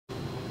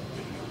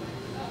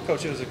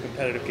Coach, it was a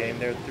competitive game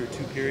there through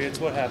 2 periods.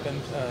 What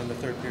happened in the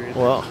 3rd period?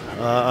 Well,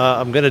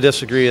 I'm going to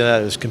disagree on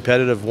that. It was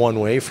competitive one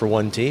way for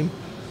one team,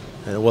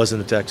 and it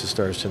wasn't the Texas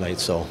Stars tonight,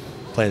 so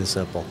plain and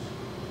simple.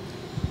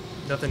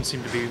 Nothing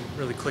seemed to be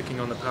really clicking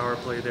on the power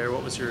play there.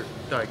 What was your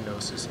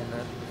diagnosis on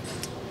that?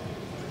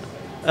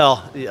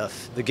 Well, yeah,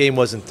 the game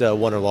wasn't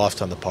won or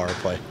lost on the power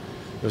play.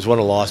 It was won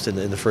or lost in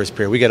the first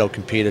period. We got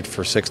out-competed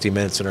for 60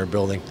 minutes in our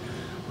building.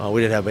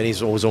 We didn't have any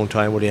zone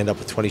time. We ended up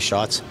with 20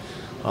 shots.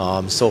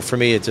 So for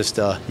me, it just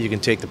you can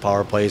take the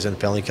power plays and the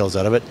penalty kills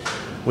out of it.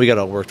 We got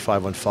outworked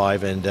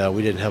 5-on-5, and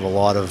we didn't have a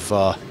lot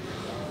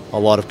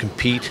of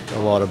compete, a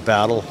lot of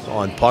battle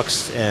on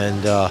pucks,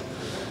 and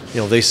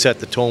they set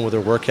the tone with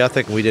their work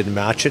ethic, and we didn't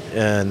match it.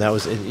 And that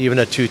was even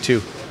at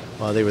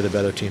 2-2, they were the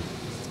better team.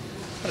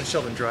 How did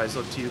Sheldon Dries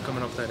look to you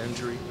coming off that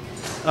injury?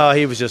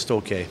 He was just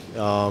okay.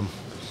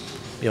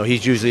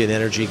 He's usually an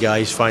energy guy.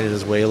 He's finding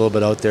his way a little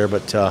bit out there,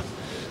 but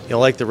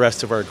like the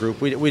rest of our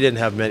group, we didn't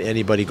have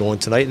anybody going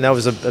tonight, and that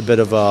was a bit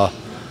of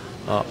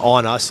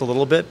on us a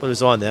little bit, but it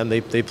was on them.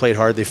 They played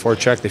hard. They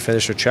forechecked. They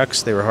finished their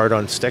checks. They were hard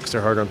on sticks.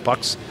 They're hard on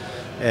pucks,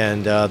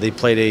 and they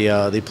played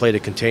a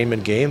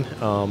containment game.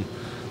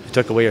 They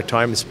took away our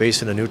time and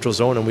space in the neutral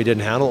zone, and we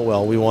didn't handle it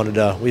well.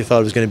 We thought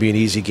it was going to be an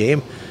easy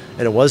game,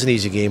 and it was an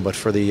easy game, but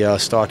for the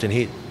Stockton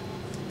Heat.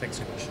 Thanks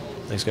so much.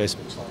 Thanks, guys.